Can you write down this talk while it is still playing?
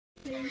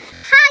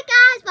Hi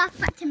guys,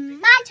 welcome back to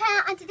my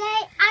channel, and today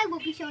I will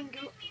be showing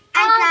you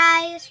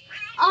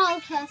all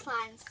of her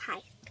slimes. Hi.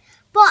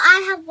 But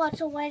I have one,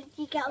 so when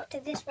you get up to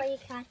this way you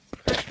can.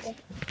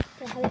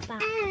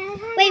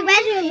 Wait,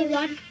 where's the other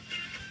one?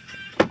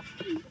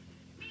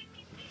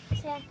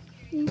 So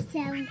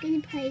I'm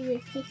going to play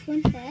with this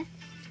one first.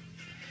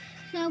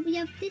 So we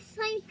have this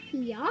slime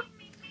here.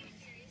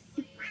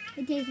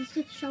 Daisy's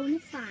just showing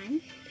the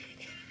slime.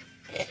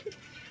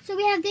 So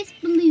we have this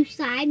blue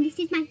slime. This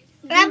is my...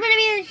 I'm going to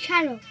be in the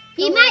channel.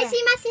 You might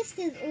see my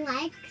sister's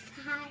legs.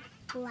 Hi,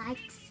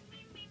 legs.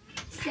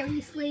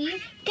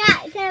 Seriously?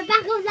 Get the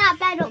back of that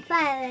bed up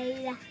there,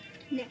 Lena.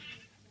 No.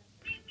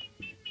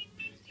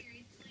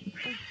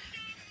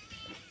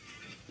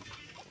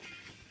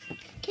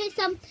 Okay,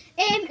 so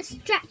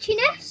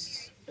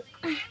stretchiness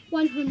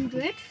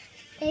 100.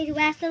 Lady,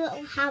 where's the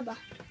little hammer?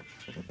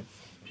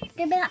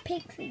 Give me that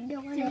pink thing.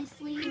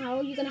 Seriously?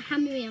 No, you're going to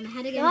hammer me on the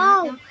head again.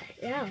 No.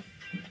 Yeah.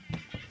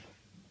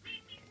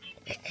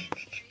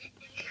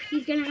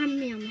 He's going to hammer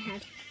me on the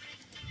head.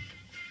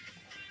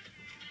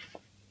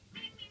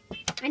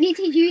 I need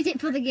to use it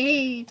for the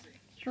game.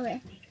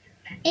 Okay.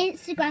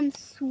 Instagram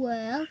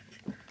swirl.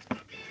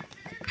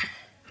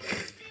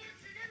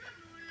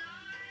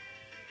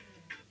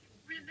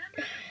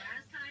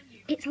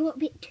 It's a little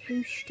bit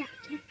too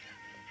stretchy.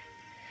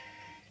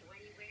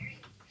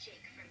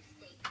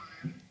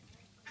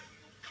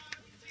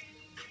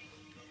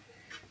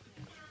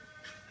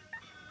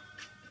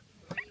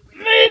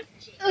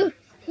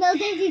 Well,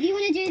 Daisy, do you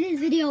want to do this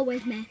video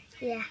with me?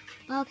 Yeah.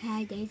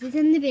 Okay, Daisy's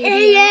in the video.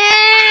 Yeah!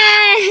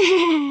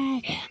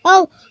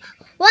 Oh,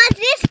 what's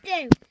this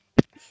do?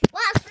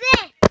 What's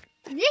this?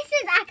 This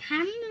is a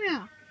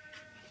camera.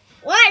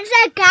 What's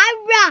a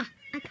camera?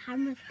 A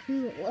camera's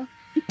cool.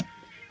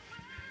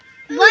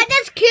 What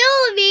does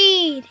cool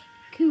mean?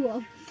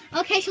 Cool.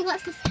 Okay, so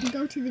let's just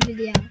go to the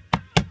video.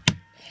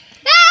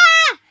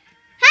 Ah!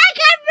 Hi,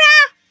 camera!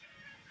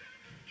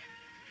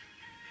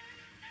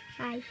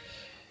 Hi.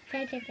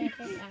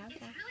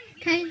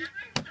 Okay.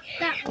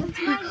 That one's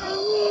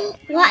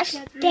what's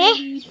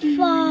this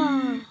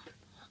for?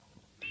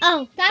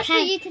 Oh, that's for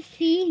you to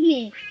see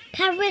me.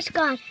 Camera's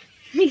gone.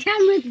 The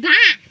camera's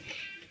back.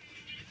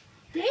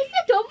 There's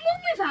the dumb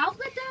one without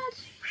the dad.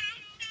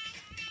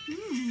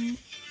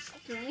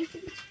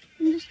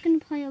 I'm just going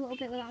to play a little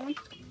bit with that one.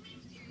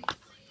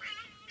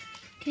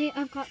 Okay,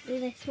 I've got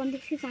this one.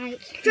 This is like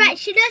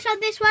stretchiness on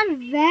this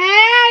one.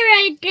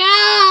 Very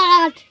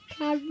good.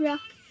 Camera.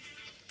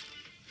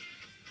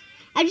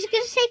 I'm just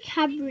going to say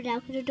camera now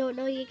because I don't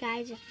know you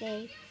guys'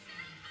 name.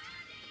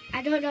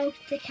 I don't know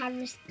the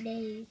camera's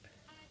name.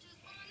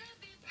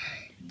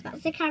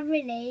 What's the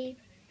camera name?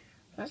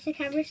 What's the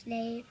camera's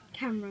name?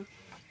 Camera.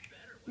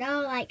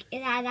 No, like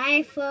in an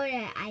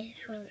iPhone,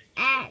 iPhone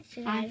X.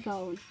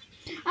 iPhone.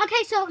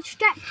 Okay, so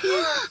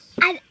stretching.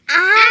 And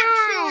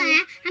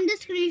actually, I'm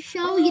just going to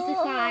show you the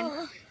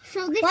slime.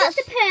 So this is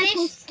the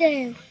purple.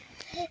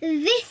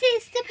 This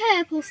is the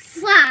purple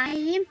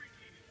slime.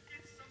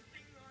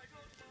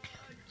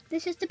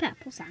 This is the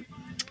purple slime.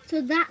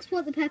 So that's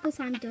what the purple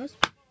slime does.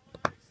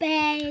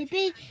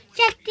 Baby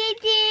shark,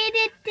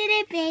 baby shark,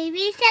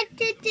 baby shark,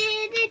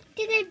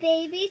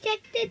 baby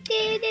shark. This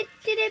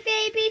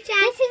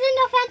is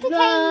enough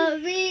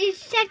entertainment. Baby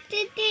shark,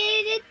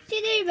 baby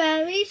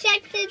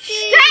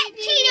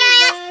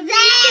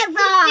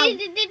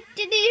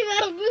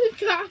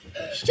shark,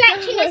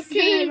 stretchiness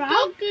zero.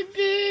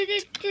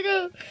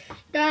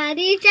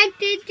 Daddy shark,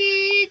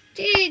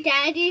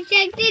 daddy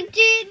shark,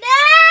 no.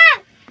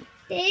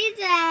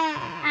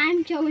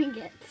 I'm showing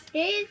it.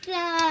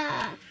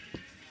 Ah!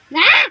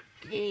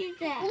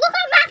 Look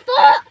at my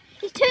foot!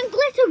 It's turned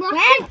glitter rock.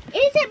 Where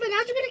is it? But now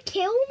it's going to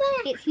kill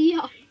me. It's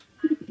here.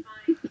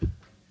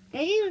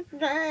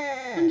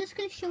 I'm just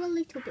going to show a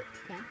little bit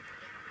there.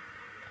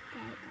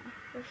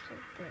 There we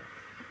go.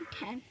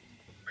 Okay.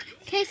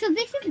 Okay, so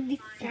this is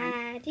this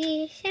side.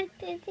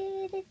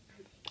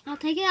 I'll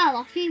take it out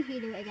off you if you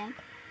do it again.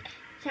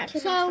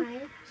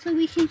 So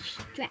we can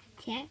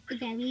stretch it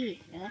very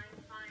easily.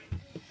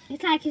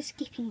 It's like a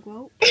skipping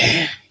rope,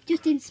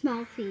 just in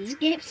small feet.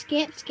 Skip,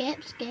 skip,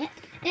 skip, skip.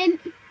 And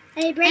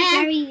it breaks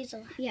very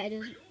easily. Yeah, it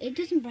doesn't. It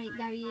doesn't break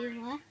very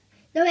easily.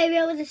 No, maybe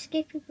it was a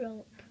skipping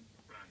rope.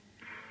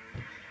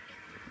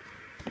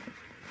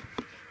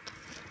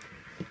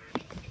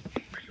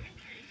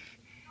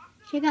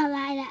 She got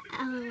like that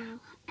LOL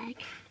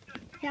egg.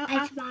 No,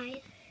 it's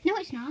mine. No,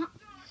 it's not.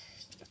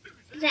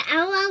 It's an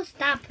LOL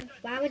stamp.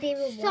 Why would they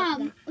even want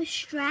that? So,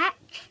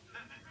 stretch.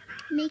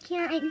 Making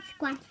it like a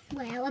square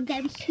swirl, a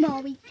very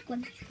small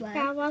square swirl.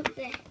 I want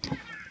this.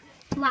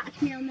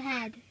 Whack me on the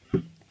head.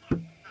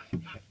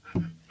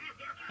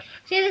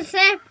 She's a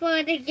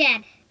surfboard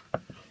again.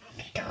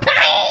 And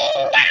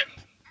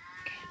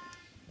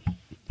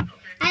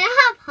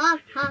hop,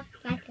 hop, hop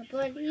like a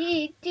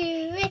bunny do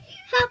it.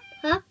 Hop,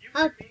 hop,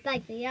 hop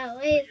like we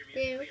always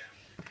do.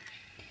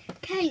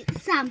 Okay,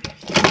 Sam.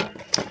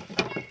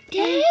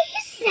 You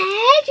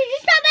said you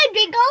just got my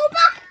big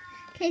over.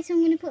 Okay, so I'm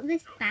going to put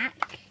this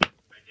back.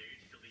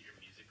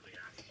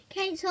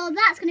 Okay, so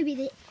that's going to be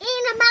the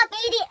end of my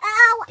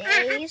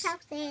video. Days, so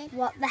sad.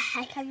 what the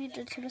heck have you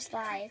done to us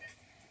live?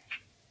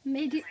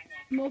 Made it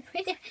more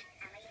pretty.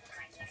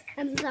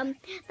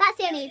 That's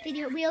the only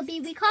video we'll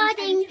be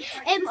recording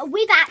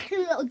with actually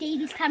little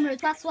Davey's cameras.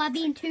 That's why I'll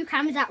be in 2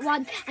 cameras at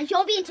once, and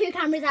she'll be in 2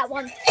 cameras at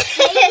once.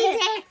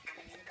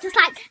 Just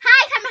like,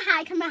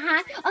 hi camera,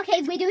 hi.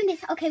 Okay, we're doing this.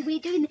 Okay, we're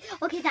doing this.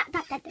 Okay, that.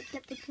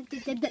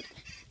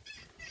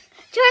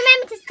 So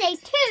remember to stay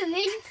tuned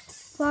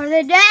For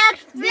the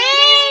next video!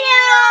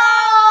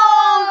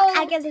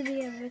 I get the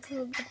video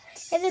recorded.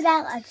 Hit the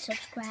bell and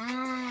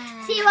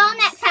subscribe. See you all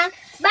next time.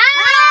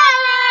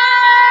 Bye!